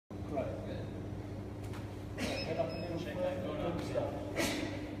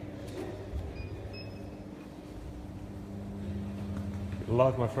You're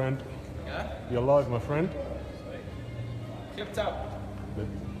alive, my friend. Yeah? You're alive, my friend. Clipped up.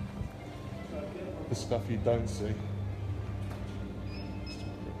 The stuff you don't see.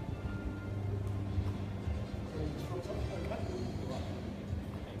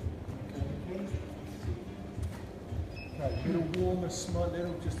 Okay, a little warmer, smile,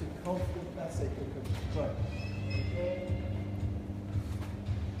 little just a confident, that's it, good. Right. Okay.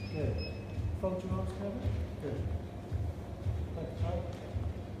 Good. Fold your arms, Kevin. Good. Thanks, right?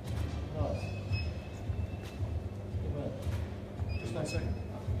 Nice. Good man. Just 1 second.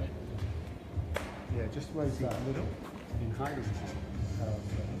 Yeah, just raise that a little. In height.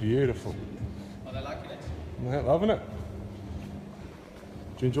 Beautiful. Are they liking it? Yeah, loving it.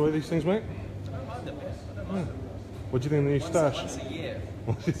 Do you enjoy these things, mate? I don't mind them, yes. I don't mind them. What do you think of the new stash? Once a year.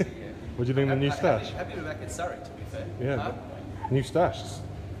 What do you think of the new stash? Happy to be back in Surrey, to be fair. Yeah, Huh? new stash.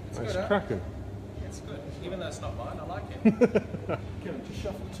 It's good, huh? cracking. It's good. Even though it's not mine, I like it. Kevin, just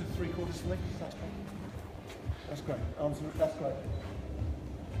shuffle to 3/4 for me. That's great. That's great. Arms, that's great.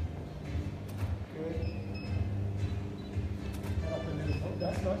 Good. Head up a little. Oh,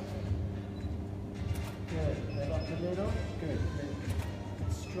 that's nice. Good. Head up a little. Good. Good.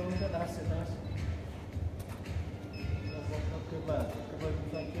 Stronger. That's it. Nice. Good man. Good work.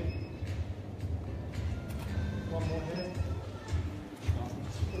 Thank you. One more here.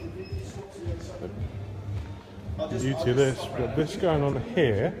 The beauty of this, we've got this going on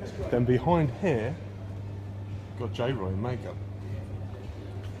here, then behind here, we've got J-Roy in makeup.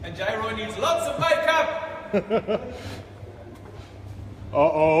 And J-Roy needs lots of makeup!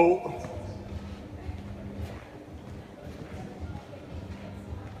 Uh-oh!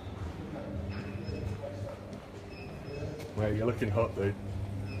 Mate, you're looking hot, dude.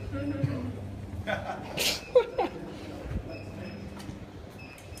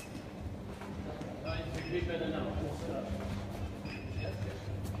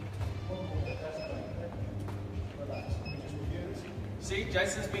 See,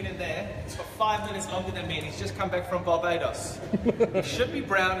 Jason's been in there for 5 minutes longer than me and he's just come back from Barbados. He should be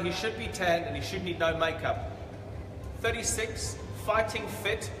brown, he should be tanned, and he should need no makeup. 36, fighting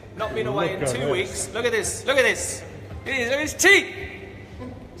fit, not been away in 2 weeks. Look at this, look at this. Look at his teeth!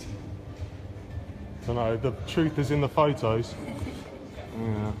 I know, the truth is in the photos.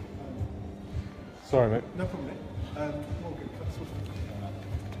 Yeah. Sorry, mate. No problem, mate. Morgan, that's what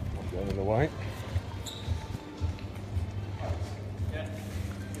I'm going in the way. Yeah.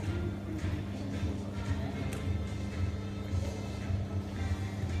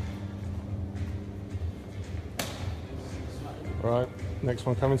 Right, next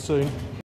one coming soon.